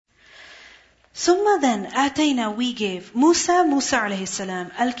ثم then آتينا, we gave Musa alayhi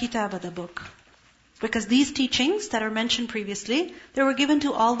salam al-kitaba, the book. Because these teachings that are mentioned previously, they were given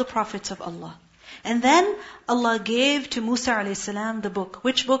to all the prophets of Allah. And then Allah gave to Musa alayhi salam the book.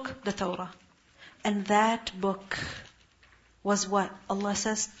 Which book? The Torah. And that book was what? Allah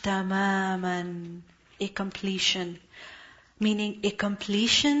says, tamaman, a completion. Meaning a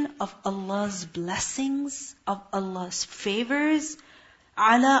completion of Allah's blessings, of Allah's favors,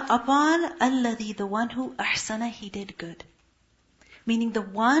 ala, upon, alladhi, the one who ahsana, he did good. Meaning the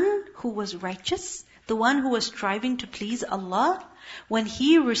one who was righteous, the one who was striving to please Allah, when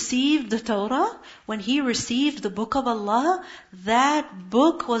he received the Torah, when he received the book of Allah, that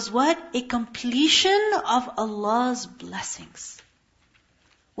book was what? A completion of Allah's blessings.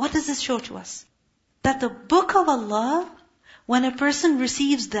 What does this show to us? That the book of Allah, when a person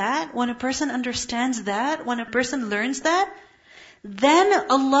receives that, when a person understands that, when a person learns that, then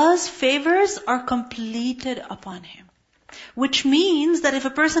Allah's favors are completed upon him. Which means that if a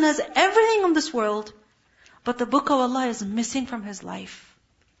person has everything in this world, but the book of Allah is missing from his life,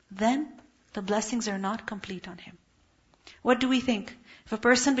 then the blessings are not complete on him. What do we think? If a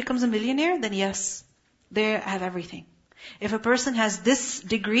person becomes a millionaire, then yes, they have everything. If a person has this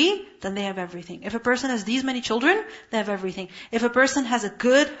degree, then they have everything. If a person has these many children, they have everything. If a person has a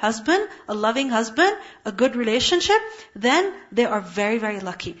good husband, a loving husband, a good relationship, then they are very, very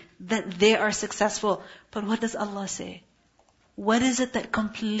lucky. Then they are successful. But what does Allah say? What is it that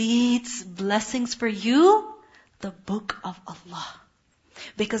completes blessings for you? The book of Allah.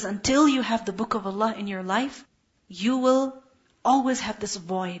 Because until you have the book of Allah in your life, you will always have this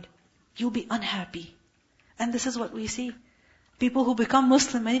void. You'll be unhappy. And this is what we see. People who become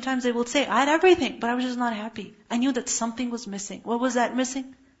Muslim, many times they will say, I had everything, but I was just not happy. I knew that something was missing. What was that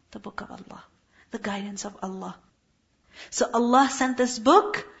missing? The book of Allah. The guidance of Allah. So Allah sent this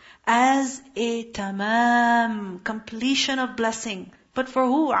book as a tamam, completion of blessing. But for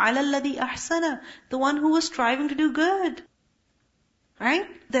who? عَلَى الَّذِي أَحْسَنَ, the one who was striving to do good. Right?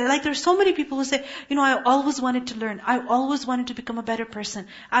 There's so many people who say, I always wanted to learn. I always wanted to become a better person.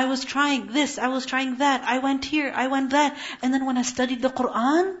 I was trying this, I was trying that. I went here, I went that. And then when I studied the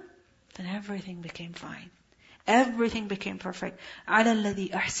Qur'an, then everything became fine. Everything became perfect. عَلَى الَّذِي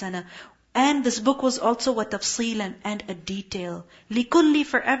أَحْسَنَ. And this book was also وَتَفْصِيلًا, and a detail. لِكُلِّ,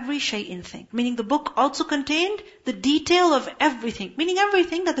 for every shay'in thing. Meaning the book also contained the detail of everything. Meaning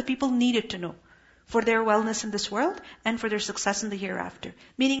everything that the people needed to know for their wellness in this world and for their success in the hereafter.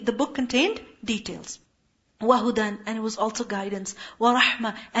 Meaning the book contained details. وَهُدًى, and it was also guidance.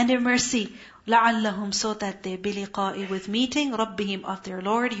 وَرَحْمَةً, and a mercy. لَعَلَّهُمْ, so that they بِلِقَاءِ, with meeting رَبِّهِمْ, of their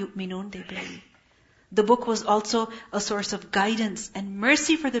Lord, يُؤْمِنُونَ, they believe. The book was also a source of guidance and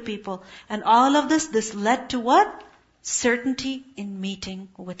mercy for the people. And all of this led to what? Certainty in meeting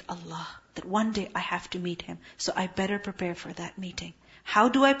with Allah. That one day I have to meet Him. So I better prepare for that meeting. How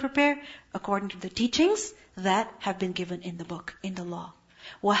do I prepare? According to the teachings that have been given in the book, in the law.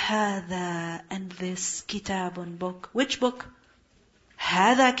 وَهَذَا, and this kitabun, book. Which book?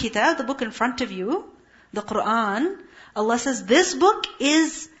 هَذَا kitab, the book in front of you, the Qur'an. Allah says, this book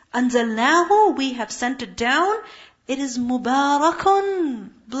is أَنزَلْنَاهُ, we have sent it down. It is mubarakun,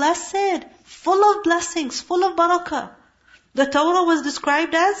 blessed, full of blessings, full of barakah. The Torah was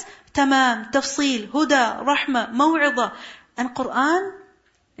described as tamam, tafsil, huda, rahma, maw'idah. And Qur'an,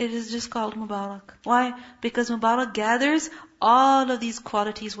 it is just called Mubarak. Why? Because Mubarak gathers all of these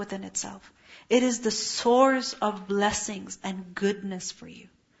qualities within itself. It is the source of blessings and goodness for you.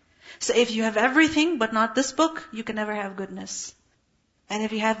 So if you have everything but not this book, you can never have goodness. And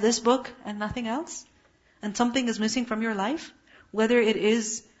if you have this book and nothing else, and something is missing from your life, whether it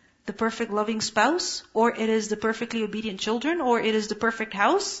is the perfect loving spouse, or it is the perfectly obedient children, or it is the perfect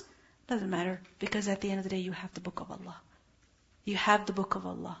house, doesn't matter. Because at the end of the day, you have the book of Allah. You have the book of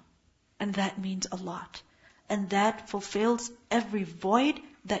Allah. And that means a lot. And that fulfills every void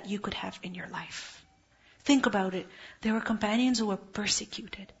that you could have in your life. Think about it. There were companions who were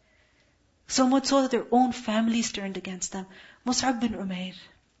persecuted. So much so that their own families turned against them. Mus'ab bin Umair.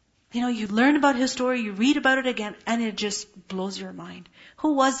 You learn about his story, you read about it again, and it just blows your mind.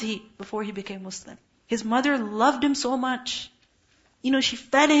 Who was he before he became Muslim? His mother loved him so much. She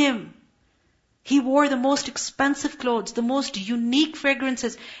fed him. He wore the most expensive clothes, the most unique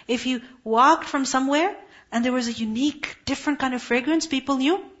fragrances. If he walked from somewhere and there was a unique, different kind of fragrance, people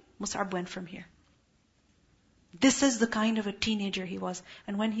knew, Mus'ab went from here. This is the kind of a teenager he was.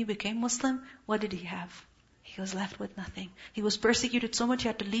 And when he became Muslim, what did he have? He was left with nothing. He was persecuted so much he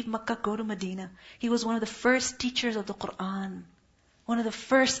had to leave Makkah, go to Medina. He was one of the first teachers of the Qur'an. One of the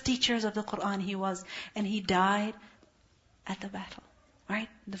first teachers of the Qur'an he was. And he died at the battle. Right?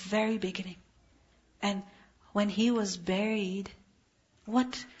 The very beginning. And when he was buried,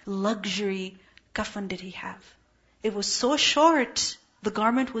 what luxury kafan did he have? It was so short, the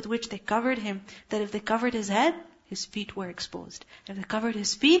garment with which they covered him, that if they covered his head, his feet were exposed. If they covered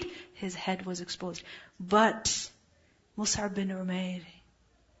his feet, his head was exposed. But Mus'ab bin Umair,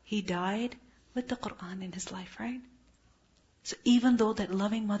 he died with the Qur'an in his life, right? So even though that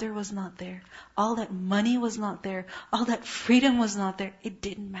loving mother was not there, all that money was not there, all that freedom was not there, it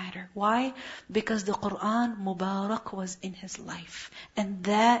didn't matter. Why? Because the Qur'an Mubarak was in his life. And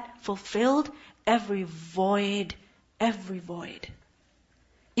that fulfilled every void, every void.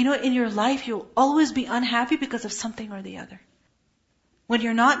 You know, in your life, you'll always be unhappy because of something or the other. When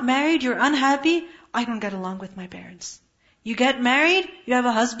you're not married, you're unhappy. I don't get along with my parents. You get married, you have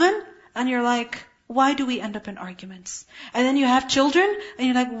a husband, and you're like, why do we end up in arguments? And then you have children, and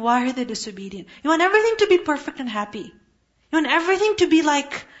you're like, why are they disobedient? You want everything to be perfect and happy. You want everything to be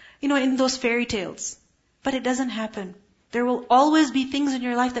like, in those fairy tales. But it doesn't happen. There will always be things in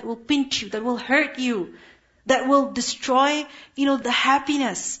your life that will pinch you, that will hurt you, that will destroy, the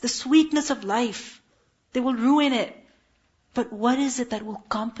happiness, the sweetness of life. They will ruin it. But what is it that will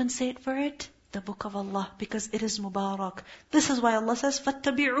compensate for it? The book of Allah, because it is Mubarak. This is why Allah says,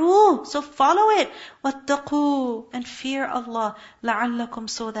 فَاتَّبِعُوهُ. So follow it. وَاتَّقُوا. And fear Allah. لَعَلَّكُمْ.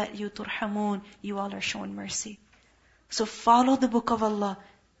 So that you turhamun. You all are shown mercy. So follow the book of Allah.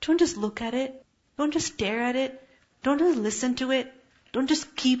 Don't just look at it. Don't just stare at it. Don't just listen to it. Don't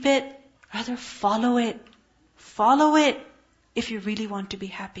just keep it. Rather follow it. Follow it if you really want to be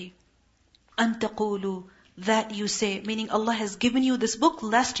happy. أَن تَقُولُوا. That you say, meaning Allah has given you this book,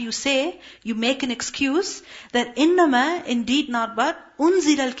 lest you say, you make an excuse, that innama, indeed not but,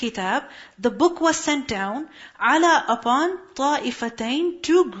 unzil al-kitab, the book was sent down, ala upon, ta'ifatain,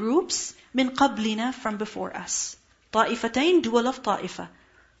 two groups, min qablina, from before us. Ta'ifatain, dual of ta'ifa.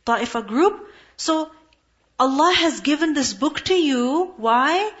 Ta'ifa group. So, Allah has given this book to you,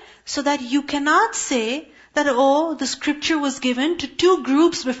 why? So that you cannot say that, the scripture was given to two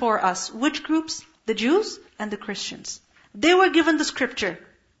groups before us. Which groups? The Jews and the Christians. They were given the scripture.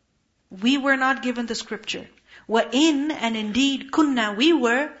 We were not given the scripture. وَإِنْ and indeed kunna we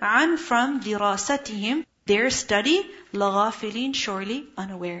were عَنْ from dirasatihim, their study, لَغَافِلِينَ surely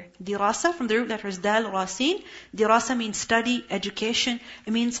unaware. Dirasa from the root letters dal, rasin. Dirasa means study, education.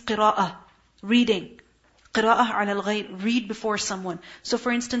 It means qira'ah, reading. Qira'ah ala al-ghayr, read before someone. So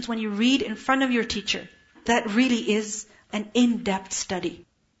for instance, when you read in front of your teacher, that really is an in-depth study.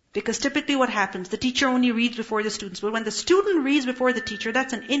 Because typically what happens, the teacher only reads before the students. But when the student reads before the teacher,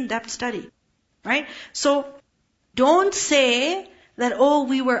 that's an in-depth study. Right? So, don't say that,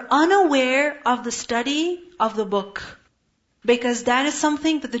 we were unaware of the study of the book. Because that is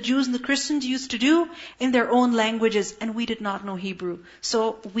something that the Jews and the Christians used to do in their own languages. And we did not know Hebrew.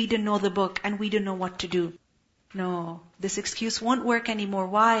 So, we didn't know the book and we didn't know what to do. No, this excuse won't work anymore.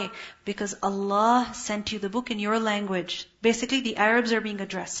 Why? Because Allah sent you the book in your language. Basically, the Arabs are being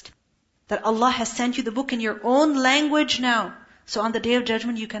addressed. That Allah has sent you the book in your own language now. So on the Day of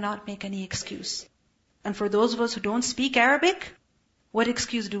Judgment, you cannot make any excuse. And for those of us who don't speak Arabic, what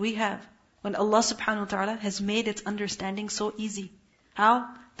excuse do we have? When Allah subhanahu wa ta'ala has made its understanding so easy. How?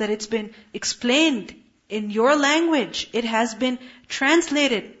 That it's been explained in your language. It has been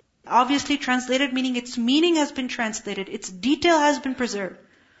translated. Obviously translated, meaning its meaning has been translated. Its detail has been preserved.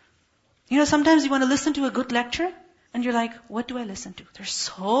 Sometimes you want to listen to a good lecture, and you're like, what do I listen to? There's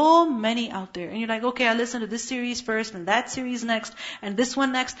so many out there. And you're like, okay, I'll listen to this series first, and that series next, and this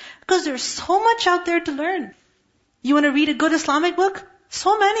one next. Because there's so much out there to learn. You want to read a good Islamic book?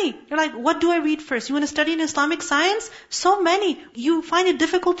 So many. You're like, what do I read first? You want to study in Islamic science? So many. You find it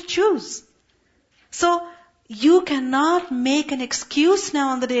difficult to choose. So, you cannot make an excuse now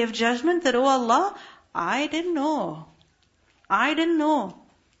on the Day of Judgment that, Allah, I didn't know. I didn't know.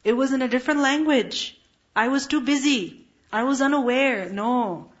 It was in a different language. I was too busy. I was unaware.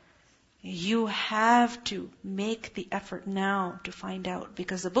 No. You have to make the effort now to find out,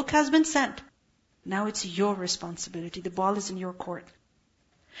 because the book has been sent. Now it's your responsibility. The ball is in your court.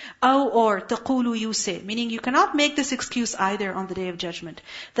 Or taqulu, you say, meaning you cannot make this excuse either on the Day of Judgment.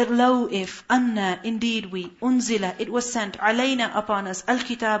 That law if, anna, indeed we, unzila, it was sent, alayna, upon us,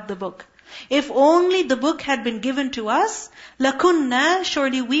 al-kitab, the book. If only the book had been given to us, lakunna,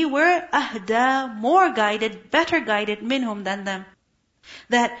 surely we were ahda, more guided, better guided, minhum, than them.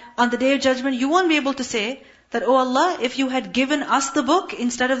 That on the Day of Judgment, you won't be able to say that, Allah, if you had given us the book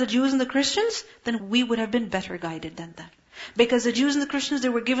instead of the Jews and the Christians, then we would have been better guided than them. Because the Jews and the Christians, they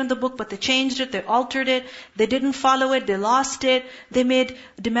were given the book, but they changed it, they altered it, they didn't follow it, they lost it, they made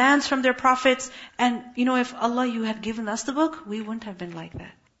demands from their prophets. And, if Allah, you had given us the book, we wouldn't have been like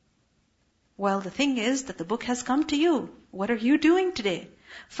that. Well, the thing is that the book has come to you. What are you doing today?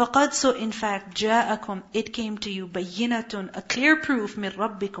 فَقَدْ So in fact, جَاءَكُمْ It came to you, بَيِّنَةٌ A clear proof, مِنْ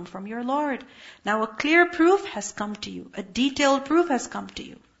رَبِّكُمْ From your Lord. Now a clear proof has come to you. A detailed proof has come to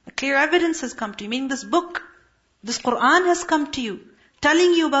you. A clear evidence has come to you. Meaning this book, this Qur'an has come to you,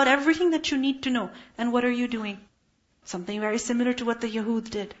 telling you about everything that you need to know. And what are you doing? Something very similar to what the Yahud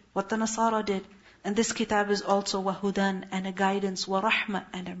did, what the Nasara did. And this kitab is also wahudan, and a guidance, wa rahma,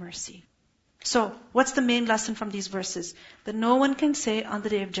 and a mercy. So, what's the main lesson from these verses? That no one can say on the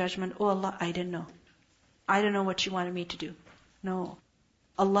Day of Judgment, oh Allah, I didn't know. I don't know what you wanted me to do. No.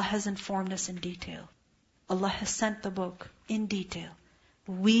 Allah has informed us in detail. Allah has sent the book in detail.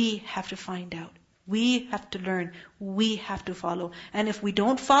 We have to find out. We have to learn. We have to follow. And if we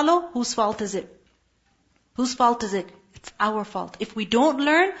don't follow, whose fault is it? Whose fault is it? It's our fault. If we don't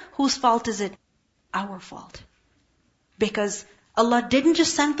learn, whose fault is it? Our fault. Because Allah didn't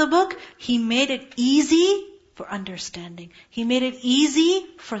just send the book, He made it easy for understanding. He made it easy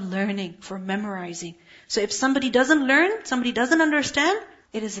for learning, for memorizing. So if somebody doesn't learn, somebody doesn't understand,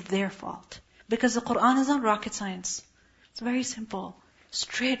 it is their fault. Because the Qur'an is not rocket science. It's very simple,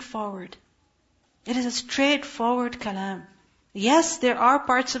 straightforward. It is a straightforward kalam. Yes, there are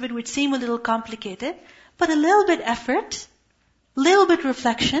parts of it which seem a little complicated, but a little bit effort, little bit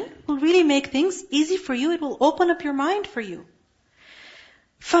reflection will really make things easy for you. It will open up your mind for you.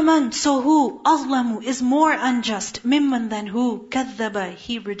 فَمَنْ So who, أَظْلَمُ is more unjust, مِمَّنْ than who, كَذَّبَ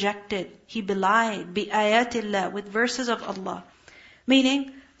he rejected, he belied, بِآيَاتِ اللَّهِ with verses of Allah.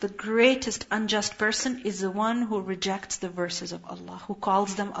 Meaning, the greatest unjust person is the one who rejects the verses of Allah, who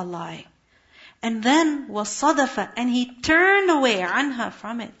calls them a lie. And then, وَصَدَفَ and he turned away, عَنْهَا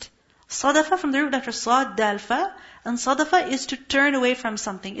from it. Sadafa from the root letter Sad, Dalfa, and Sadafa is to turn away from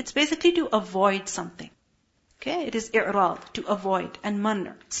something. It's basically to avoid something. Okay, it is i'rad, to avoid, and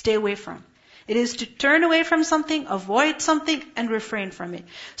man, stay away from. It is to turn away from something, avoid something, and refrain from it.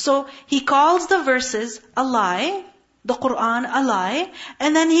 So, he calls the verses a lie, the Qur'an a lie,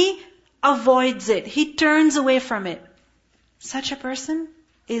 and then he avoids it. He turns away from it. Such a person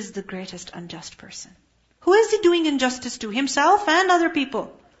is the greatest unjust person. Who is he doing injustice to? Himself and other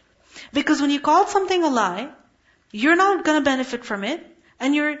people. Because when you call something a lie, you're not going to benefit from it,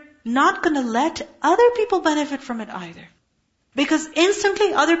 and you're not going to let other people benefit from it either. Because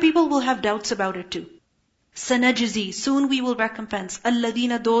instantly other people will have doubts about it too. سَنَجْزِي Soon we will recompense.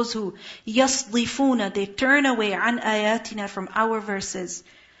 الَّذِينَ Those who يَصْضِفُونَ They turn away عَنْ آيَاتِنَا From our verses.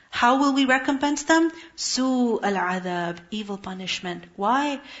 How will we recompense them? سُوءَ الْعَذَابِ Evil punishment.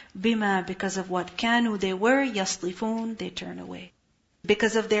 Why? بِمَا Because of what كَانُوا They were يَصْضِفُونَ They turn away.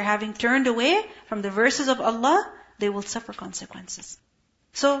 Because of their having turned away from the verses of Allah, they will suffer consequences.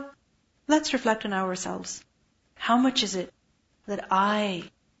 So, let's reflect on ourselves. How much is it that I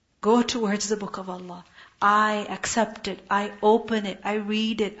go towards the book of Allah? I accept it, I open it, I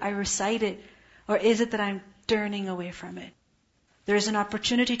read it, I recite it. Or is it that I'm turning away from it? There is an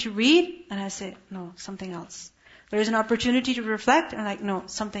opportunity to read, and I say, no, something else. There is an opportunity to reflect, and I'm like, no,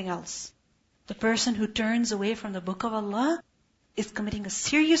 something else. The person who turns away from the book of Allah is committing a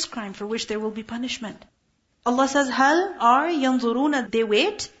serious crime for which there will be punishment. Allah says, هَلْ are يَنظُرُونَ They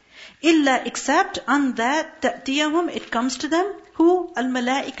wait, إِلَّا except on that تَأْتِيَهُمْ It comes to them. Who?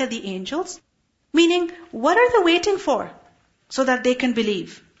 Al-malaika The angels. Meaning, what are they waiting for? So that they can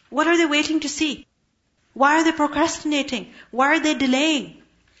believe. What are they waiting to see? Why are they procrastinating? Why are they delaying?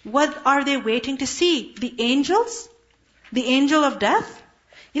 What are they waiting to see? The angels? The angel of death?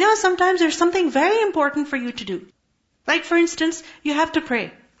 Sometimes there's something very important for you to do. Like for instance, you have to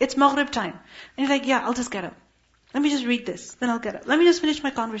pray. It's Maghrib time. And you're like, yeah, I'll just get up. Let me just read this, then I'll get up. Let me just finish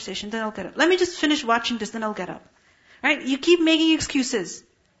my conversation, then I'll get up. Let me just finish watching this, then I'll get up. Right? You keep making excuses.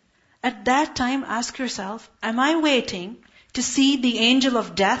 At that time, ask yourself, am I waiting to see the angel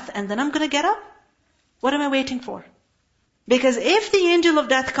of death and then I'm going to get up? What am I waiting for? Because if the angel of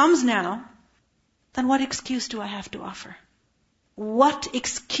death comes now, then what excuse do I have to offer? What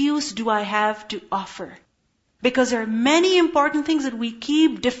excuse do I have to offer? Because there are many important things that we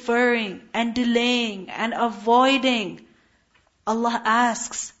keep deferring and delaying and avoiding. Allah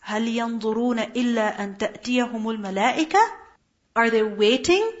asks, هَلْ يَنظُرُونَ إِلَّا أَن تَأْتِيَهُمُ الْمَلَائِكَةِ Are they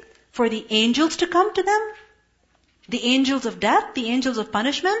waiting for the angels to come to them? The angels of death, the angels of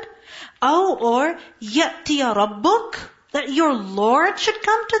punishment? Or يَأْتِيَ رَبُّكَ That your Lord should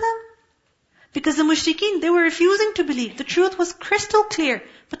come to them? Because the mushrikeen, they were refusing to believe. The truth was crystal clear,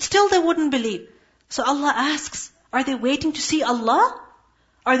 but still they wouldn't believe. So Allah asks, are they waiting to see Allah?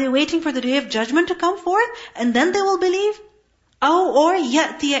 Are they waiting for the day of judgment to come forth? And then they will believe? Or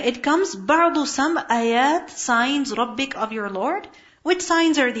يَأْتِيَ It comes بَعْضُ some ayat, signs, Rabbik of your Lord. Which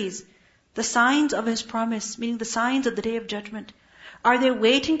signs are these? The signs of His promise, meaning the signs of the Day of Judgment. Are they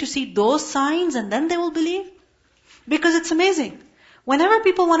waiting to see those signs and then they will believe? Because it's amazing. Whenever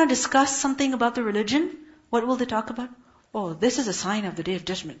people want to discuss something about the religion, what will they talk about? Oh, this is a sign of the Day of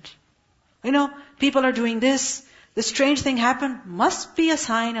Judgment. People are doing this strange thing happened, must be a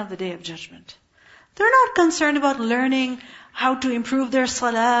sign of the Day of Judgment. They're not concerned about learning how to improve their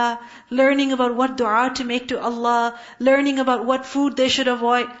salah, learning about what dua to make to Allah, learning about what food they should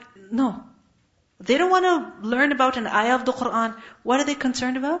avoid. No. They don't want to learn about an ayah of the Qur'an. What are they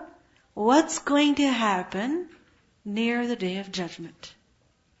concerned about? What's going to happen near the Day of Judgment?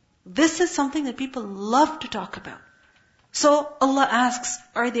 This is something that people love to talk about. So Allah asks,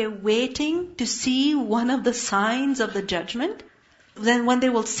 are they waiting to see one of the signs of the judgment? Then when they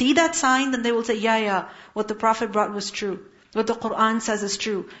will see that sign, then they will say, yeah, what the Prophet brought was true. What the Qur'an says is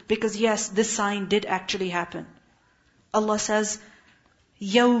true. Because yes, this sign did actually happen. Allah says,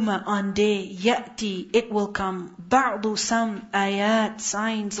 Yawma, on day, ya'ti, it will come. Ba'du, some ayat,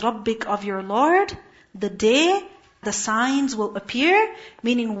 signs, Rabbik, of your Lord. The day, the signs will appear,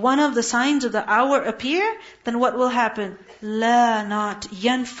 meaning one of the signs of the hour appear, then what will happen? La, not,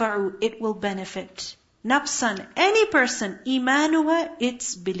 yanfa'u, it will benefit. Nafsan, any person, imanuha,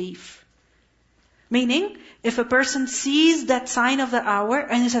 its belief. Meaning, if a person sees that sign of the hour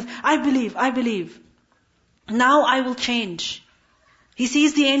and he says, I believe. Now I will change. He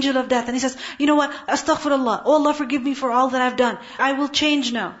sees the angel of death and he says, you know what? Astaghfirullah. Oh Allah, forgive me for all that I've done. I will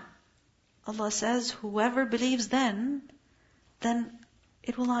change now. Allah says, whoever believes then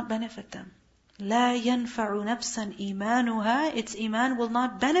it will not benefit them. La yanfa'u nafsan imanuha. Its iman will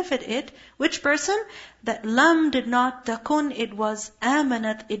not benefit it. Which person? That lam did not takun, it was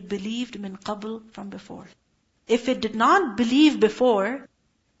amanat, it believed min qabl, from before. If it did not believe before,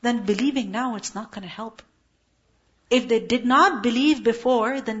 then believing now it's not going to help. If they did not believe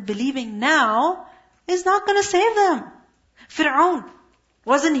before, then believing now is not going to save them. Fir'aun,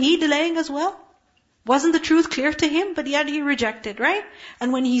 wasn't he delaying as well? Wasn't the truth clear to him? But yet he rejected, right?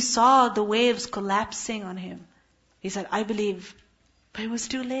 And when he saw the waves collapsing on him, he said, I believe. But it was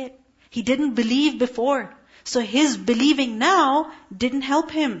too late. He didn't believe before. So his believing now didn't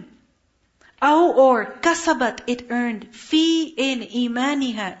help him. Or kasabat, it earned, fi in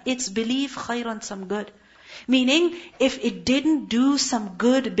imaniha, its belief, khayran, some good. Meaning, if it didn't do some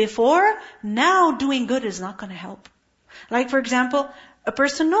good before, now doing good is not going to help. Like for example, a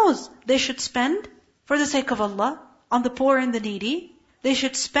person knows they should spend for the sake of Allah on the poor and the needy. They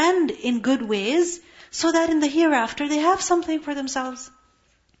should spend in good ways so that in the hereafter they have something for themselves.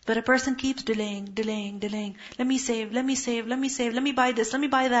 But a person keeps delaying. Let me save, let me buy this, let me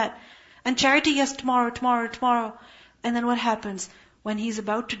buy that. And charity, yes, tomorrow. And then what happens? When he's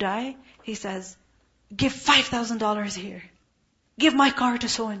about to die, he says, give $5,000 here. Give my car to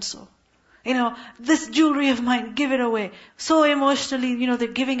so-and-so. This jewelry of mine, give it away. So emotionally, they're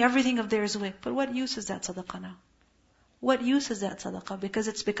giving everything of theirs away. But what use is that sadaqah now? What use is that sadaqah? Because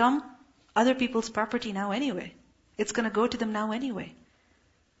it's become other people's property now anyway. It's going to go to them now anyway.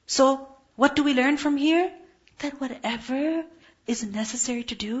 So, what do we learn from here? That whatever is necessary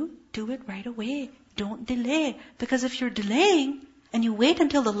to do it right away. Don't delay. Because if you're delaying, and you wait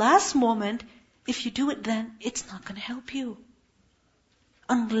until the last moment, if you do it then, it's not going to help you.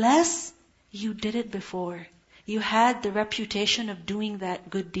 Unless you did it before. You had the reputation of doing that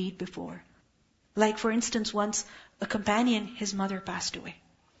good deed before. Like for instance, once a companion, his mother passed away.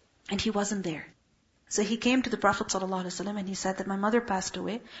 And he wasn't there. So he came to the Prophet ﷺ and he said that my mother passed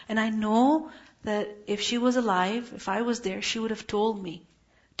away. And I know that if she was alive, if I was there, she would have told me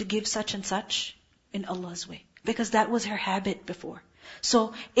to give such and such in Allah's way. Because that was her habit before.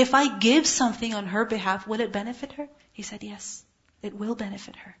 So if I give something on her behalf, will it benefit her? He said, yes, it will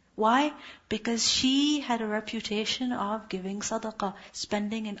benefit her. Why? Because she had a reputation of giving sadaqah,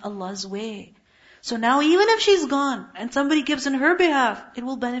 spending in Allah's way. So now even if she's gone and somebody gives on her behalf, it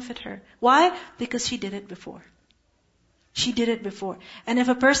will benefit her. Why? Because she did it before. She did it before. And if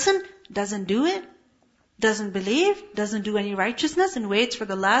a person doesn't do it, doesn't believe, doesn't do any righteousness and waits for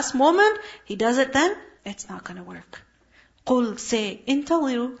the last moment, he does it then, it's not going to work. Qul, say,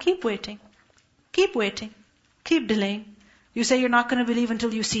 intaziru, keep waiting. Keep waiting. Keep delaying. You say you're not going to believe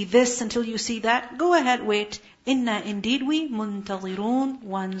until you see this, until you see that. Go ahead, wait. Inna, indeed we, muntazirun,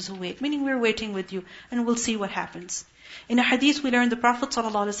 ones who wait. Meaning we're waiting with you, and we'll see what happens. In a hadith we learned the Prophet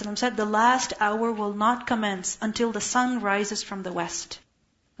ﷺ said, the last hour will not commence until the sun rises from the west.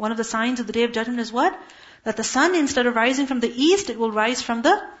 One of the signs of the Day of Judgment is what? That the sun, instead of rising from the east, it will rise from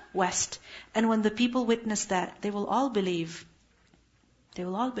the west. And when the people witness that, they will all believe. They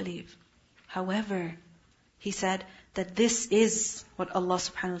will all believe. However, he said, that this is what Allah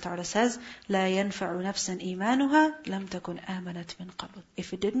subhanahu wa ta'ala says, لا ينفع نفسا إيمانها لم تكن آمنت من قبل.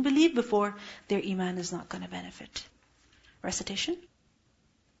 If it didn't believe before, their iman is not going to benefit. Recitation.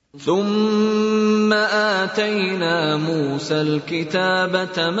 ثم آتينا موسى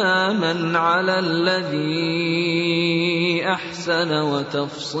الكتاب تماما على الذي أحسن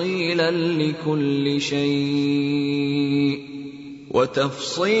وتفصيلا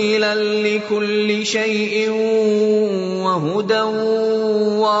لكل شيء وهدى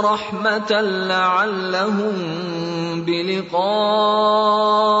ورحمة لعلهم بلقاء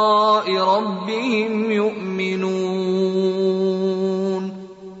ربهم يؤمنون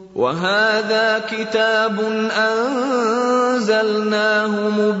وهذا كتاب أنزلناه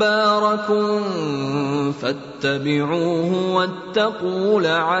مبارك فاتبعوه واتقوا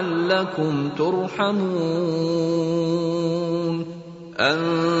لعلكم ترحمون أن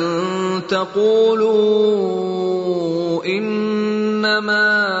تقولوا إنما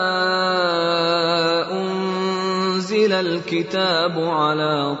أنزل الكتاب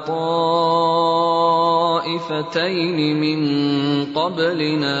على طائفتين من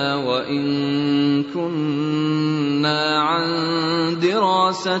قبلنا وإن كنا عن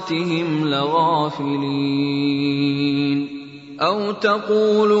دراستهم لغافلين أو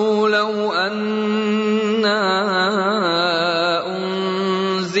تقولوا لو أنا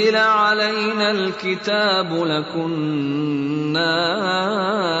أنزل علينا الكتاب لكنا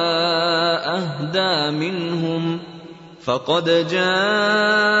أهدى منهم فقد جاءكم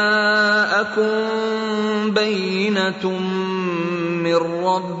بينة من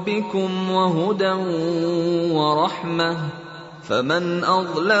ربكم وهدى ورحمة فمن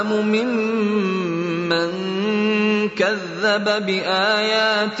أظلم ممن كذب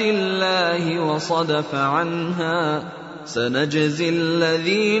بآيات الله وصدف عنها سنجزي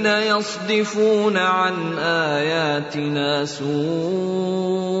الذين يصدفون عن آياتنا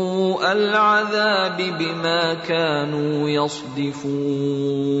سوء العذاب بما كانوا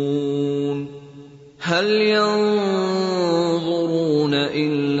يصدفون هل ينظرون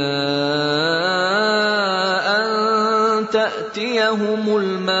إلا أن تأتيهم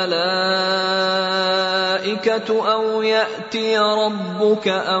الملائكة أو يأتي ربك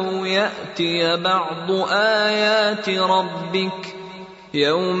أو يأتي بعض آيات ربك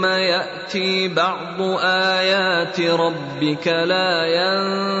يوم يأتي بعض آيات ربك لا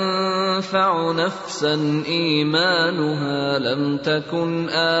ينفع نفسا إيمانها لم تكن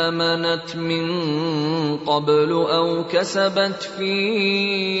آمنت من قبل أو كسبت في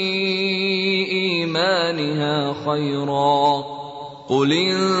إيمانها خيرا قل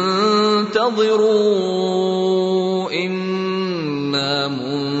انتظروا إنا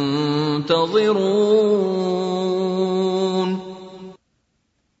منتظرون.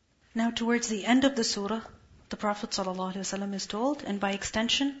 Now towards the end of the surah, the Prophet ﷺ is told, and by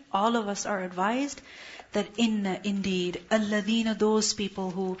extension, all of us are advised, that indeed, alladhina, those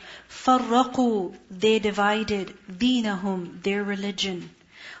people who farraqu, they divided, deenahum, their religion,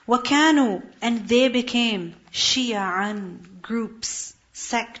 wakanu, and they became shi'an, groups,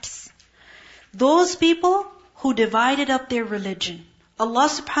 sects. Those people who divided up their religion, Allah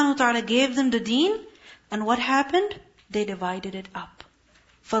subhanahu wa ta'ala gave them the deen, and what happened? They divided it up.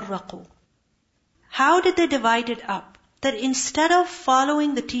 Farraqu. How did they divide it up? That instead of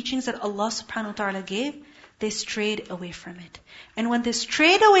following the teachings that Allah subhanahu wa ta'ala gave, they strayed away from it. And when they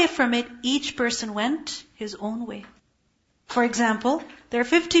strayed away from it, each person went his own way. For example, there are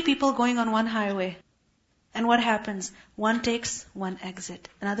 50 people going on one highway. And what happens? One takes one exit.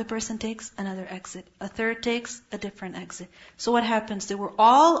 Another person takes another exit. A third takes a different exit. So what happens? They were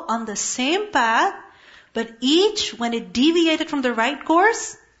all on the same path, but each, when it deviated from the right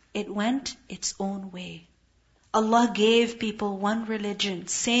course, it went its own way. Allah gave people one religion,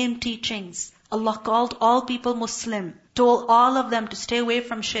 same teachings. Allah called all people Muslim, told all of them to stay away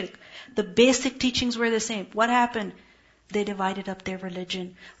from shirk. The basic teachings were the same. What happened? They divided up their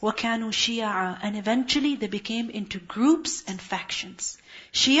religion. وَكَانُوا شِيَعًا. And eventually they became into groups and factions.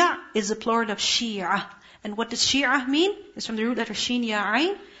 Shia is a plural of Shia. And what does Shia mean? It's from the root letter Shin Ya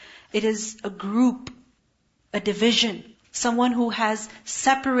Ain. It is a group, a division. Someone who has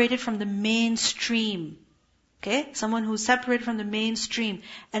separated from the mainstream. Okay? Someone who's separated from the mainstream.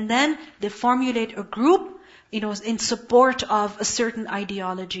 And then they formulate a group, in support of a certain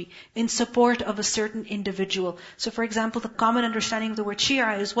ideology, in support of a certain individual. So for example, the common understanding of the word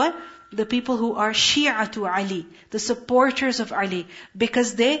Shia is what? The people who are Shi'atu Ali, the supporters of Ali.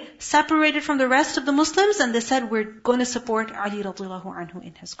 Because they separated from the rest of the Muslims and they said, we're going to support Ali radiallahu anhu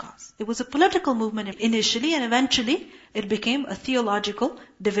in his cause. It was a political movement initially, and eventually it became a theological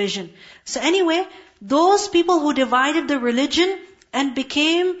division. So anyway, Those people who divided the religion and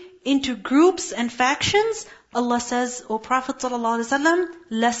became into groups and factions, Allah says, O Prophet ﷺ,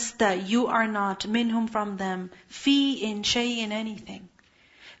 lasta, you are not, minhum, from them, fi, in shay, in anything.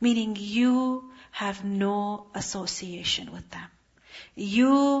 Meaning you have no association with them.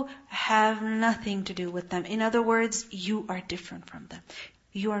 You have nothing to do with them. In other words, you are different from them.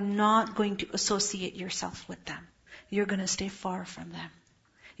 You are not going to associate yourself with them. You're going to stay far from them.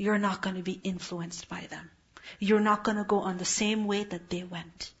 You're not going to be influenced by them. You're not going to go on the same way that they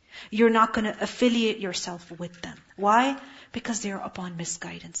went. You're not going to affiliate yourself with them. Why? Because they're upon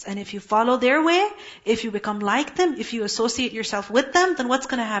misguidance. And if you follow their way, if you become like them, if you associate yourself with them, then what's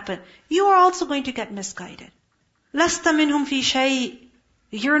going to happen? You are also going to get misguided. Lasta minhum fi shay.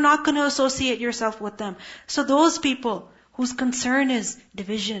 You're not going to associate yourself with them. So those people whose concern is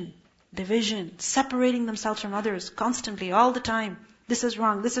division, separating themselves from others constantly, all the time. This is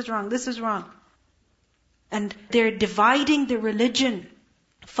wrong, this is wrong, this is wrong. And they're dividing the religion.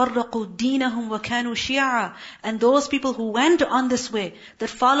 فَرَّقُوا دِينَهُمْ وَكَانُوا شِيَعًا. And those people who went on this way, that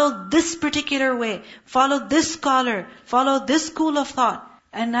followed this particular way, followed this scholar, followed this school of thought,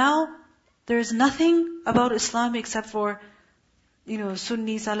 and now there's nothing about Islam except for,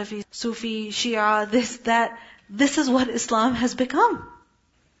 Sunni, Salafi, Sufi, Shia, this, that. This is what Islam has become.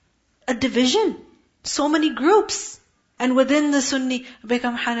 A division. So many groups. And within the Sunni,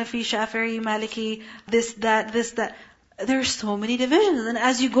 become Hanafi, Shafi'i, Maliki, this, that. There are so many divisions. And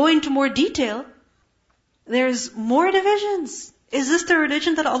as you go into more detail, there's more divisions. Is this the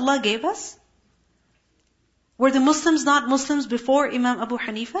religion that Allah gave us? Were the Muslims not Muslims before Imam Abu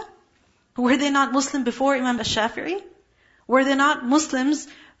Hanifa? Were they not Muslim before Imam Ash-Shafi'i? Were they not Muslims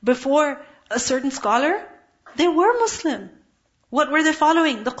before a certain scholar? They were Muslim. What were they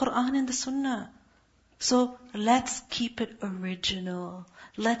following? The Quran and the Sunnah. So let's keep it original.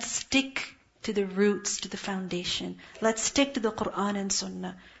 Let's stick to the roots, to the foundation. Let's stick to the Quran and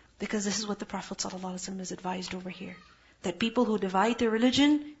Sunnah. Because this is what the Prophet ﷺ has advised over here. That people who divide their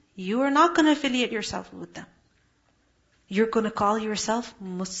religion, you are not going to affiliate yourself with them. You're going to call yourself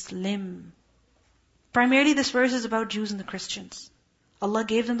Muslim. Primarily this verse is about Jews and the Christians. Allah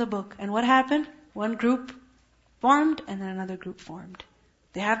gave them the book. And what happened? One group formed and then another group formed.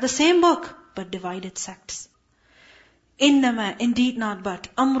 They have the same book, but divided sects. Innama, indeed not but,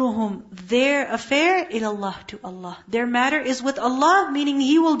 amruhum, their affair, ilallah, to Allah. Their matter is with Allah, meaning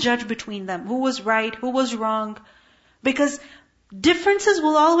He will judge between them. Who was right, who was wrong. Because differences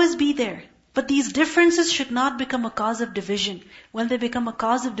will always be there. But these differences should not become a cause of division. When they become a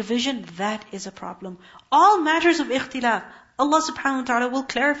cause of division, that is a problem. All matters of ikhtilaf, Allah subhanahu wa ta'ala will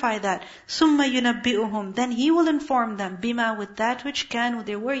clarify that. Summa yunabbi'uhum. Then He will inform them. Bima, with that which kanu,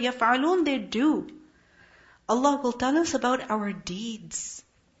 they were, yaf'alun, they do. Allah will tell us about our deeds.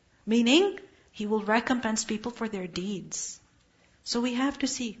 Meaning, He will recompense people for their deeds. So we have to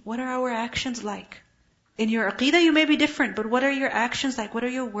see, what are our actions like? In your aqeedah you may be different, but what are your actions like? What are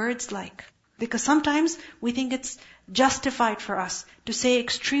your words like? Because sometimes we think it's justified for us to say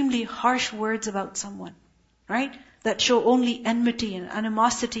extremely harsh words about someone. Right? That show only enmity and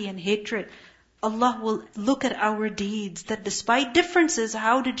animosity and hatred. Allah will look at our deeds, that despite differences,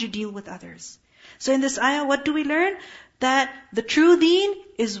 how did you deal with others? So in this ayah, what do we learn? That the true deen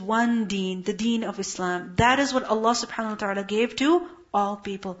is one deen, the deen of Islam. That is what Allah subhanahu wa ta'ala gave to all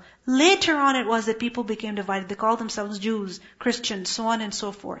people. Later on it was that people became divided. They called themselves Jews, Christians, so on and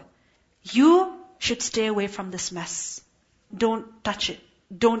so forth. You should stay away from this mess. Don't touch it.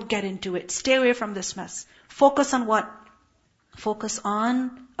 Don't get into it. Stay away from this mess. Focus on what? Focus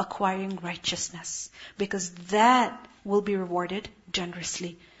on acquiring righteousness. Because that will be rewarded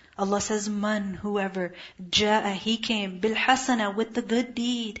generously. Allah says, man, whoever, ja'a, he came, bil hasana, with the good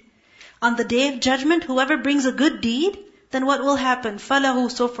deed. On the day of judgment, whoever brings a good deed, then what will happen?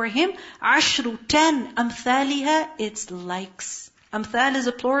 Falahu, so for him, ashru, 10, amthaliha, its likes. Amthal is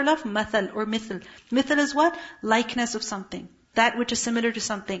a plural of mathal or mithal. Mithal is what? Likeness of something. That which is similar to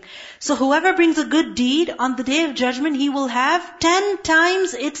something. So whoever brings a good deed, on the day of judgment, he will have 10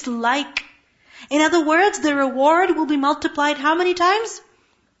 times its like. In other words, the reward will be multiplied how many times?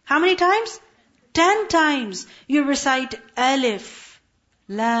 How many times? 10 times. You recite alif,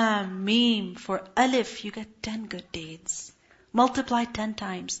 lam, mim. For alif, you get 10 good deeds. Multiply 10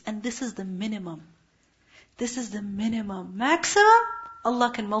 times. And this is the minimum. This is the minimum. Maximum,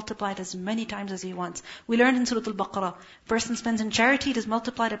 Allah can multiply it as many times as He wants. We learned in Surah Al-Baqarah, person spends in charity, it is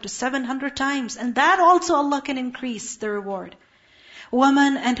multiplied up to 700 times. And that also Allah can increase the reward.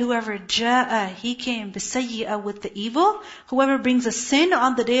 وَمَنْ and whoever جَاءَ he came بِسَيِّئَةٍ with the evil, whoever brings a sin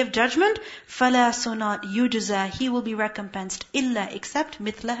on the day of judgment, فَلَا so not يُجْزَى he will be recompensed إِلَّا except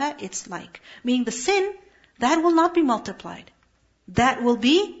مِثْلَهَا its like. Meaning the sin, that will not be multiplied. That will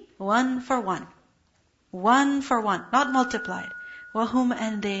be 1 for 1. 1 for 1, not multiplied. وَهُمْ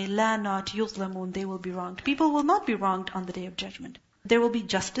and they لَا not يُظْلَمُونَ they will be wronged. People will not be wronged on the day of judgment. There will be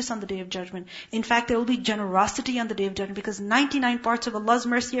justice on the day of judgment. In fact, there will be generosity on the day of judgment because 99 parts of Allah's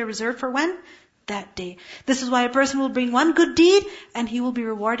mercy are reserved for when? That day. This is why a person will bring one good deed and he will be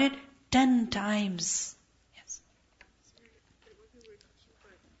rewarded 10 times. Yes.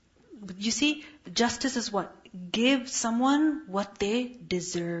 But you see, justice is what? Give someone what they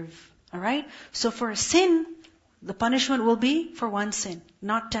deserve. Alright? So for a sin, the punishment will be for 1 sin,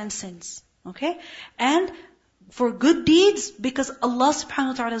 not 10 sins. Okay? And for good deeds, because Allah subhanahu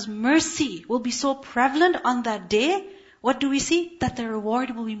wa ta'ala's mercy will be so prevalent on that day, what do we see? That the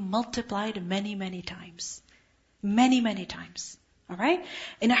reward will be multiplied many, many times. Many, many times. Alright?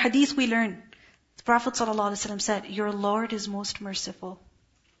 In a hadith we learn, the Prophet ﷺ said, your Lord is most merciful.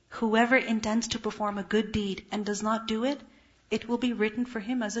 Whoever intends to perform a good deed and does not do it, it will be written for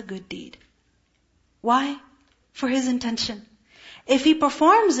him as a good deed. Why? For his intention. If he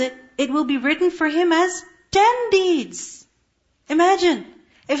performs it, it will be written for him as 10 deeds. Imagine,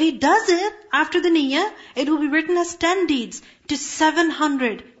 if he does it after the niyyah, it will be written as 10 deeds to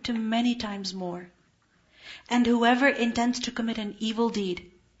 700 to many times more. And whoever intends to commit an evil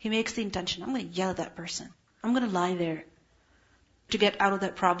deed, he makes the intention, I'm going to yell at that person. I'm going to lie there to get out of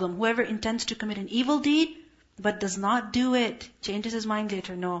that problem. Whoever intends to commit an evil deed, but does not do it, changes his mind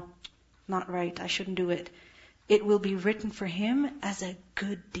later, no, not right, I shouldn't do it. It will be written for him as a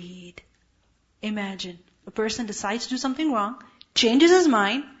good deed. Imagine. A person decides to do something wrong, changes his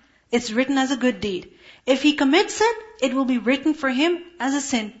mind, it's written as a good deed. If he commits it, it will be written for him as a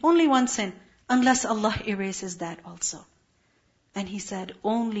sin. Only 1 sin. Unless Allah erases that also. And He said,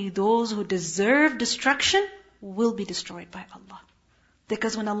 only those who deserve destruction will be destroyed by Allah.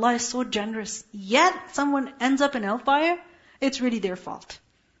 Because when Allah is so generous, yet someone ends up in hellfire, it's really their fault.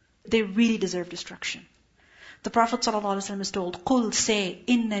 They really deserve destruction. The Prophet ﷺ is told, قُلْ say,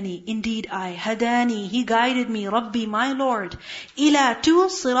 إِنَّنِي indeed I, hadani, He guided me, Rabbi, my Lord, إِلَى to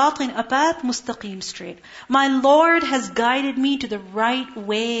صِرَاطٍ a path mustaqim straight. My Lord has guided me to the right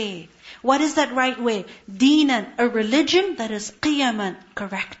way. What is that right way? Deenan, a religion that is qiyaman,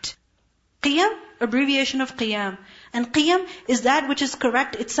 correct. Qiyam, abbreviation of qiyam. And qiyam is that which is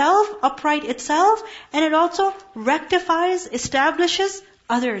correct itself, upright itself, and it also rectifies, establishes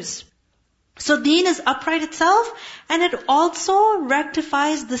others. So deen is upright itself, and it also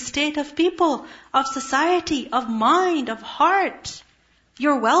rectifies the state of people, of society, of mind, of heart,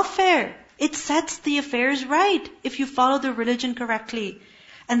 your welfare. It sets the affairs right if you follow the religion correctly.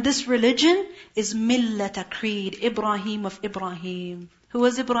 And this religion is millata creed, Ibrahim of Ibrahim. Who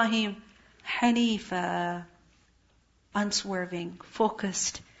was Ibrahim? Hanifa, unswerving,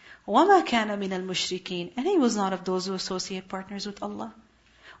 focused. وَمَا كَانَ مِنَ الْمُشْرِكِينَ And he was not of those who associate partners with Allah.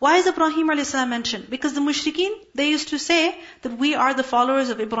 Why is Ibrahim a.s. mentioned? Because the mushrikeen, they used to say that we are the followers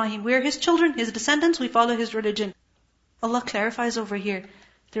of Ibrahim. We are his children, his descendants, we follow his religion. Allah clarifies over here,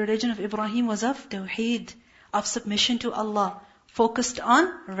 the religion of Ibrahim was of tawheed, of submission to Allah, focused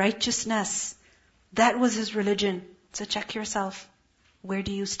on righteousness. That was his religion. So check yourself. Where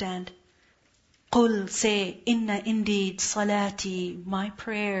do you stand? قُلْ say, inna indeed, salati, my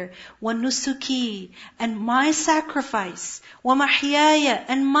prayer, wa nusuki, and my sacrifice, wa mahyaya,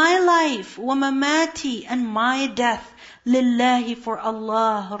 and my life, wa mamati, and my death, lillahi for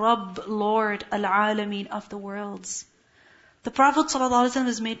Allah, Rabb, Lord, al-alameen, of the worlds. The Prophet ﷺ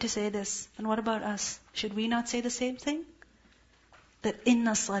is made to say this. And what about us? Should we not say the same thing? That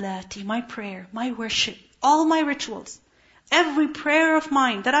inna salati, my prayer, my worship, all my rituals, every prayer of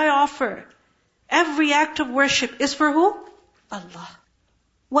mine that I offer, every act of worship is for who? Allah.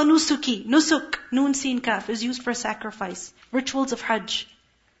 Wa nusuki, nusuk, noon sin kaf, is used for sacrifice. Rituals of Hajj.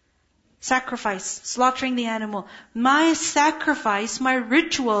 Sacrifice, slaughtering the animal. My sacrifice, my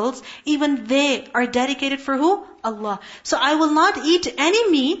rituals, even they are dedicated for who? Allah. So I will not eat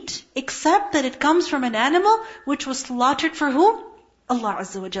any meat except that it comes from an animal which was slaughtered for who? Allah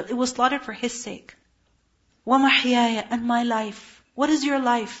Azza wa Jal. It was slaughtered for His sake. Wa mahyaya, and my life. What is your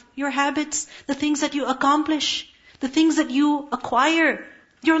life? Your habits, the things that you accomplish, the things that you acquire,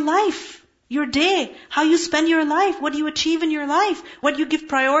 your life, your day, how you spend your life, what you achieve in your life, what you give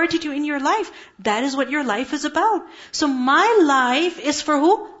priority to in your life. That is what your life is about. So my life is for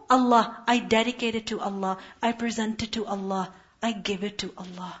who? Allah. I dedicate it to Allah. I present it to Allah. I give it to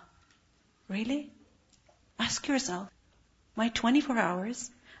Allah. Really? Ask yourself. my 24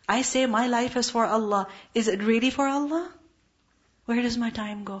 hours, I say my life is for Allah. Is it really for Allah? Where does my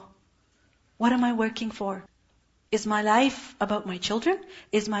time go? What am I working for? Is my life about my children?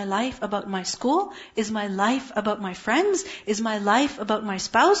 Is my life about my school? Is my life about my friends? Is my life about my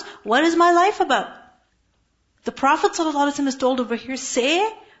spouse? What is my life about? The Prophet ﷺ is told over here, say,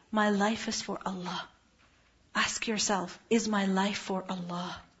 my life is for Allah. Ask yourself, is my life for Allah?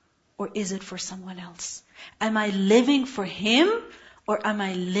 Or is it for someone else? Am I living for Him? Or am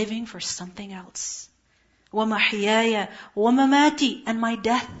I living for something else? وَمَحْيَايَ وَمَمَاتِي, and my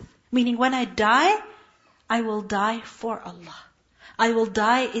death. Meaning when I die, I will die for Allah. I will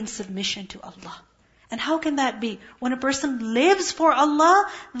die in submission to Allah. And how can that be? When a person lives for Allah,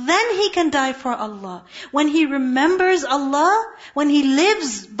 then he can die for Allah. When he remembers Allah, when he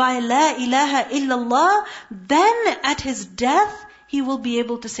lives by La ilaha illallah, then at his death, he will be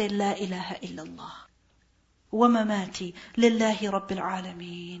able to say La ilaha illallah. وَمَمَاتِي لِلَّهِ رَبِّ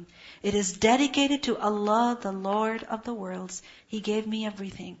الْعَالَمِينَ. It is dedicated to Allah, the Lord of the worlds. He gave me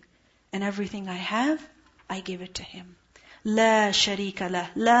everything. And everything I have, I give it to Him. La sharika lah.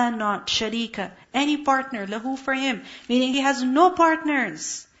 La not sharika. Any partner. Lahu for Him. Meaning He has no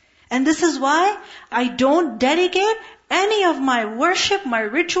partners. And this is why I don't dedicate any of my worship, my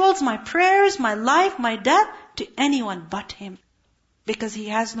rituals, my prayers, my life, my death to anyone but Him. Because He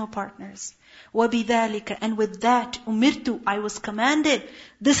has no partners. وَبِذَلِكَ, and with that, umirtu, I was commanded.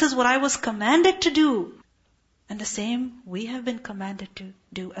 This is what I was commanded to do. And the same we have been commanded to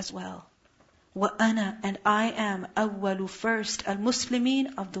do as well. وَأَنَا, and I am أَوَّلُ, first,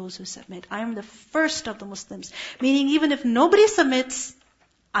 al-Muslimin, of those who submit. I am the first of the Muslims. Meaning even if nobody submits,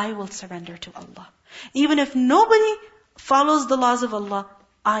 I will surrender to Allah. Even if nobody follows the laws of Allah,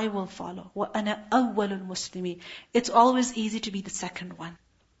 I will follow. وَأَنَا أَوَّلُ الْمُسْلِمِينَ. It's always easy to be the second one,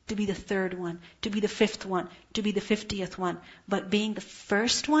 to be the third one, to be the fifth one, to be the 50th one. But being the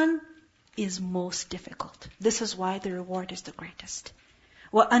first one is most difficult. This is why the reward is the greatest.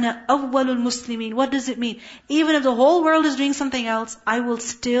 وَأَنَا أَوَّلُ الْمُسْلِمِينَ. What does it mean? Even if the whole world is doing something else, I will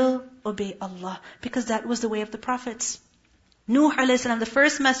still obey Allah. Because that was the way of the prophets. Nuh a.s., the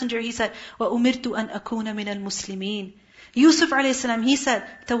first messenger, he said, وَأُمِرْتُ أَنْ أَكُونَ مِنَ الْمُسْلِمِينَ. Yusuf a.s., he said,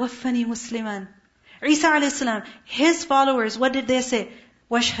 تَوَفَّنِي مُسْلِمًا. Isa a.s., his followers, what did they say?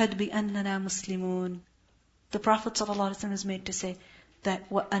 وَاشْهَدْ بِأَنَّنَا مُسْلِمُونَ. The Prophet ﷺ is made to say that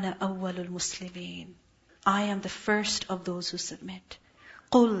وَأَنَا أَوَّلُ الْمُسْلِمِينَ. I am the first of those who submit.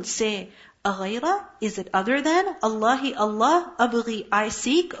 قُلْ, say, أَغَيْرَ, is it other than Allahi Allah, أَبْغِي, I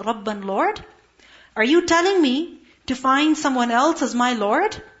seek, Rabban, Lord? Are you telling me to find someone else as my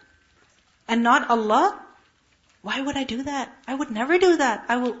Lord and not Allah? Why would I do that? I would never do that.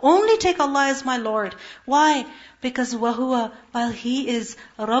 I will only take Allah as my Lord. Why? Because وَهُوَ, while He is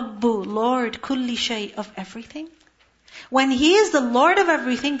Rabbu, Lord, kulli shay, of everything. When He is the Lord of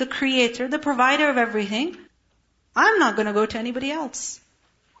everything, the Creator, the Provider of everything, I'm not going to go to anybody else.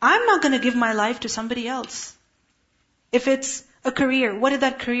 I'm not going to give my life to somebody else. If it's a career, what did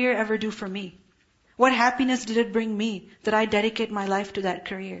that career ever do for me? What happiness did it bring me that I dedicate my life to that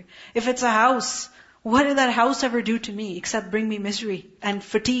career? If it's a house, what did that house ever do to me except bring me misery and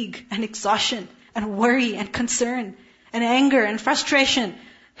fatigue and exhaustion and worry and concern and anger and frustration?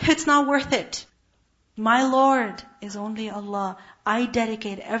 It's not worth it. My Lord is only Allah. I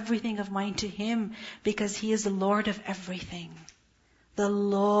dedicate everything of mine to Him because He is the Lord of everything. The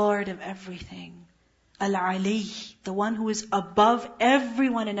Lord of everything. Al-Ali, the one who is above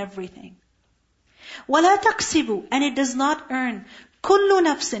everyone and everything. وَلَا تَقْسِبُ, and it does not earn كُلُّ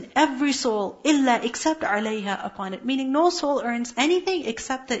نَفْسٍ, every soul, إِلَّا, except عَلَيْهَا, upon it. Meaning no soul earns anything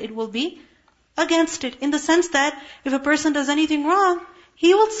except that it will be against it. In the sense that if a person does anything wrong,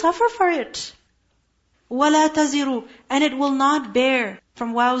 he will suffer for it. وَلَا تَزِرُ, and it will not bear,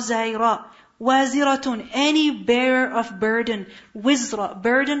 from waw zaira, وَازِرَةٌ, any bearer of burden, وِزْرَ,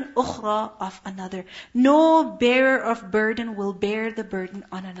 burden, أُخْرَى, of another. No bearer of burden will bear the burden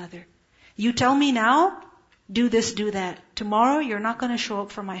on another. You tell me now, do this, do that. Tomorrow, you're not going to show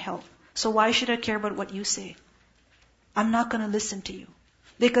up for my help. So why should I care about what you say? I'm not going to listen to you.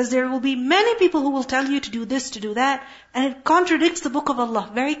 Because there will be many people who will tell you to do this, to do that, and it contradicts the book of Allah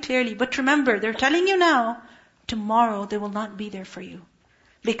very clearly. But remember, they're telling you now, tomorrow they will not be there for you.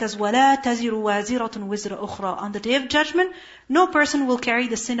 Because وَلَا تَزِرُ وَازِرَةٌ وِزْرَ أُخْرَى. On the day of judgment, no person will carry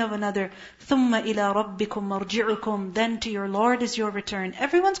the sin of another. ثُمَّ إِلَىٰ رَبِّكُمْ مَرْجِعُكُمْ. Then to your Lord is your return.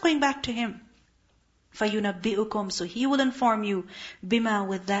 Everyone's going back to Him. فَيُنَبِّئُكُمْ, so He will inform you, بِمَا,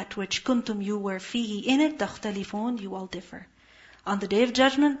 with that which kuntum, you were, فِيهِ, in it, تَخْتَلِفُونَ, you all differ. On the day of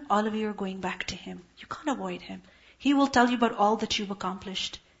judgment, all of you are going back to Him. You can't avoid Him. He will tell you about all that you've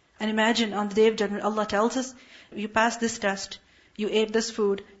accomplished. And imagine on the Day of Judgment, Allah tells us, you passed this test, you ate this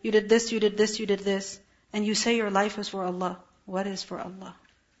food, you did this, you did this, you did this, and you say your life is for Allah. What is for Allah?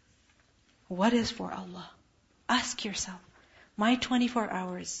 What is for Allah? Ask yourself, my 24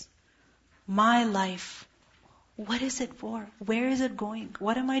 hours, my life, what is it for? Where is it going?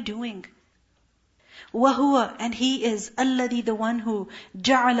 What am I doing? وَهُوَ, and He is الَّذِي, the one who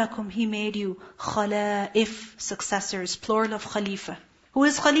جَعَلَكُمْ, He made you خَلَائِف, successors, plural of Khalifa. Who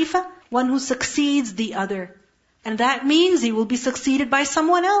is Khalifa? One who succeeds the other. And that means he will be succeeded by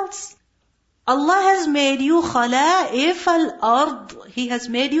someone else. Allah has made you خَلَائِف الْأَرْض. He has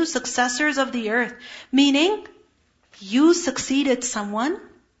made you successors of the earth. Meaning, you succeeded someone,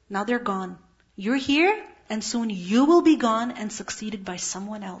 now they're gone. You're here, and soon you will be gone and succeeded by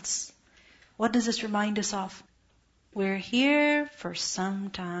someone else. What does this remind us of? We're here for some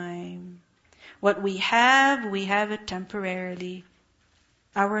time. What we have it temporarily.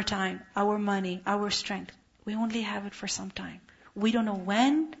 Our time, our money, our strength. We only have it for some time. We don't know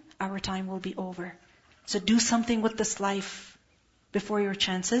when our time will be over. So do something with this life before your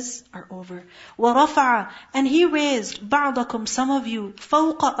chances are over. وَرَفَعَ, and He raised بَعْضَكُمْ, some of you,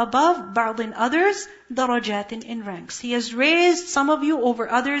 فَوْقَ, above, بَعْضٍ, others, دَرَجَاتٍ, in ranks. He has raised some of you over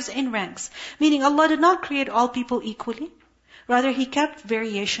others in ranks. Meaning Allah did not create all people equally. Rather, He kept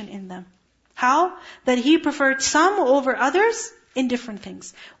variation in them. How? That He preferred some over others in different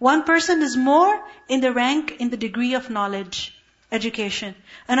things. One person is more in the rank, in the degree of knowledge, education.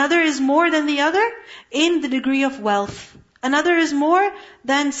 Another is more than the other in the degree of wealth. Another is more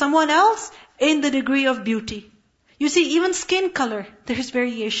than someone else in the degree of beauty. You see, even skin color, there's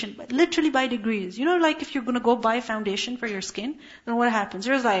variation, but literally by degrees. You know, like if you're going to go buy foundation for your skin, then what happens?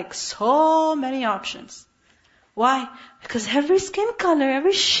 There's like so many options. Why? Because every skin color,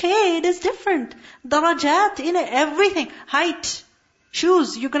 every shade is different. Darajat in everything. Height.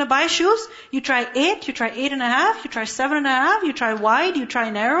 Shoes. You're going to buy shoes. You try 8, you try 8.5, you try 7.5, you try wide, you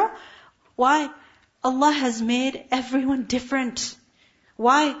try narrow. Why? Allah has made everyone different.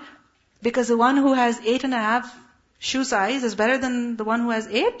 Why? Because the one who has 8.5 shoe size is better than the one who has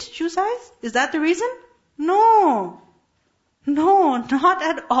 8 shoe size? Is that the reason? No. No, not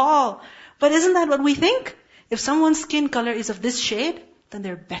at all. But isn't that what we think? If someone's skin color is of this shade, then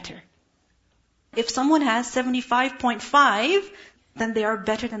they're better. If someone has 75.5, then they are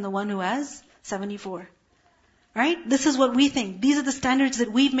better than the one who has 74. Right? This is what we think. These are the standards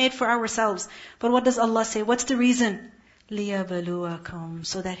that we've made for ourselves. But what does Allah say? What's the reason? لِيَبَلُوَكُمْ,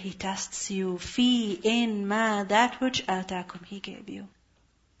 so that He tests you. فِي إِن مَا, that which آتَاكُمْ, He gave you.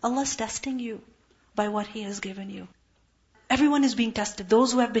 Allah's testing you by what He has given you. Everyone is being tested.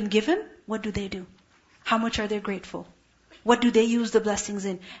 Those who have been given, what do? How much are they grateful? What do they use the blessings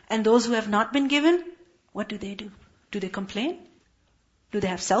in? And those who have not been given, what do? Do they complain? Do they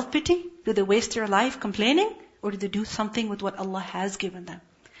have self-pity? Do they waste their life complaining? Or do they do something with what Allah has given them?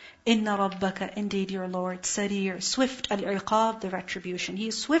 Inna rabbaka, indeed your Lord, sarir, swift al-iqab, the retribution. He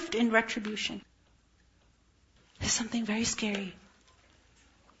is swift in retribution. This is something very scary.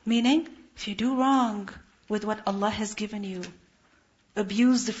 Meaning, if you do wrong with what Allah has given you,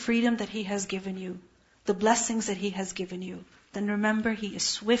 abuse the freedom that He has given you, the blessings that He has given you, then remember He is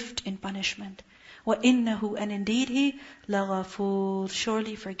swift in punishment. وَإِنَّهُ, and indeed He, لَغَفُورٌ,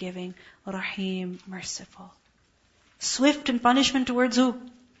 surely forgiving, rahim, merciful. Swift in punishment towards who?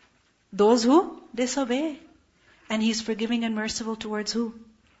 Those who disobey. And He's forgiving and merciful towards who?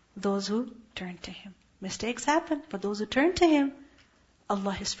 Those who turn to Him. Mistakes happen, but those who turn to Him,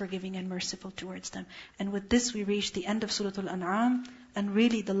 Allah is forgiving and merciful towards them. And with this we reach the end of Surah Al-An'am, and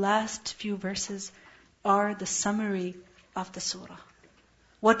really the last few verses are the summary of the surah.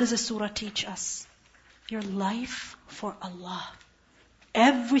 What does the surah teach us? Your life for Allah.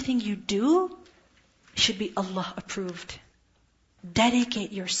 Everything you do should be Allah approved.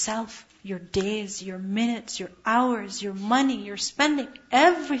 Dedicate yourself, your days, your minutes, your hours, your money, your spending,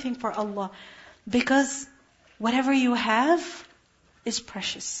 everything for Allah. Because whatever you have is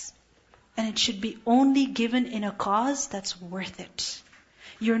precious. And it should be only given in a cause that's worth it.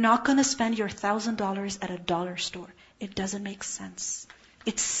 You're not going to spend your $1,000 at a dollar store. It doesn't make sense.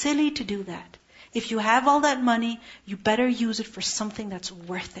 It's silly to do that. If you have all that money, you better use it for something that's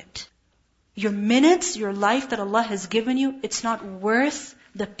worth it. Your minutes, your life that Allah has given you, it's not worth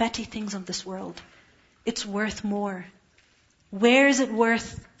the petty things of this world. It's worth more. Where is it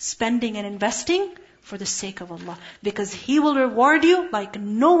worth spending and investing? For the sake of Allah. Because He will reward you like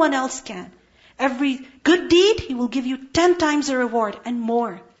no one else can. Every good deed, He will give you 10 times the reward and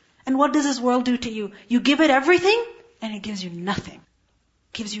more. And what does this world do to you? You give it everything and it gives you nothing.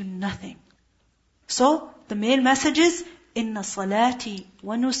 Gives you nothing. So, the main message is, إن صلاتي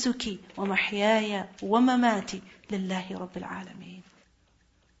ونسكي ومحياي ومماتي لله رب العالمين.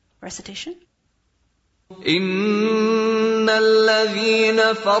 Recitation. إن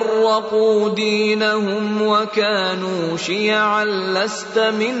الذين فرقوا دينهم وكانوا شيعا لست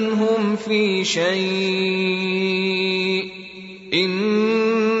منهم في شيء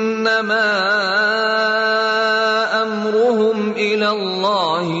إنما أمرهم إلى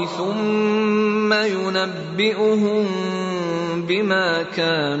الله ثم ينبئهم بما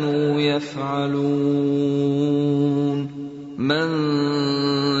كانوا يفعلون. من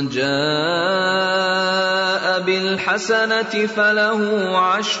جاء بالحسنة فله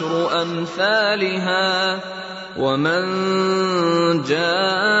 10 أمثالها ومن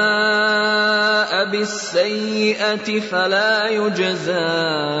جاء بالسيئة فلا يجزى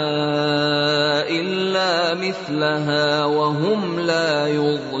إلا مثلها وهم لا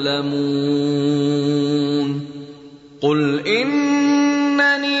يظلمون. قل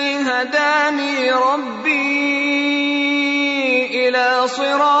إنني هداني ربي إلى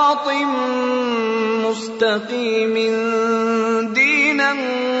صراط مستقيم دينا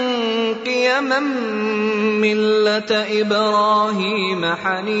قيما ملة إبراهيم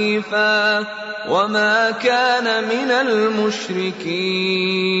حنيفا وما كان من المشركين.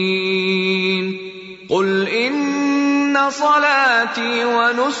 قل إن صلاتي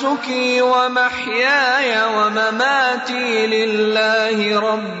ونسكي ومحياي ومماتي لله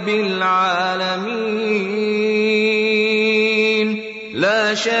رب العالمين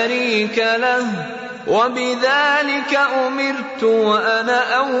لا شريك له وبذلك أمرت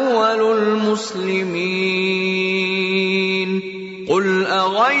وأنا أول المسلمين. قل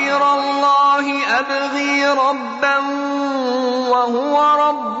أغير الله أبغي ربا وهو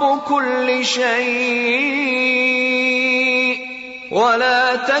رب كل شيء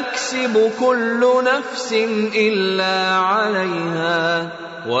ولا تكسب كل نفس إلا عليها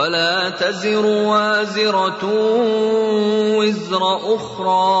ولا تزر وازرة وزر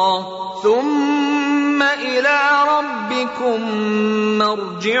أخرى ثم إلى ربكم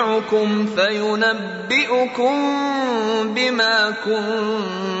مرجعكم فينبئكم بما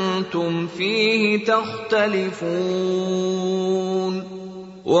كنتم فيه تختلفون.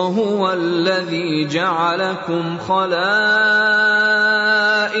 وهو الذي جعلكم خلائف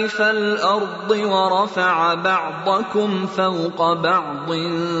الأرض ورفع بعضكم فوق بعض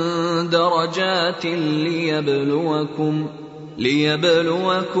درجات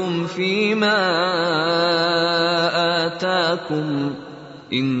ليبلوكم فيما آتاكم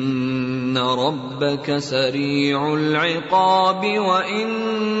إن ربك سريع العقاب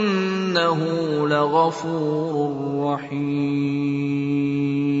وإنه لغفور رحيم.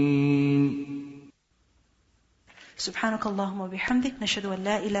 سبحانك اللهم وبحمدك نشهد أن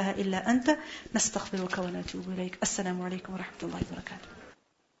لا إله إلا أنت نستغفرك ونتوب إليك. السلام عليكم ورحمة الله وبركاته.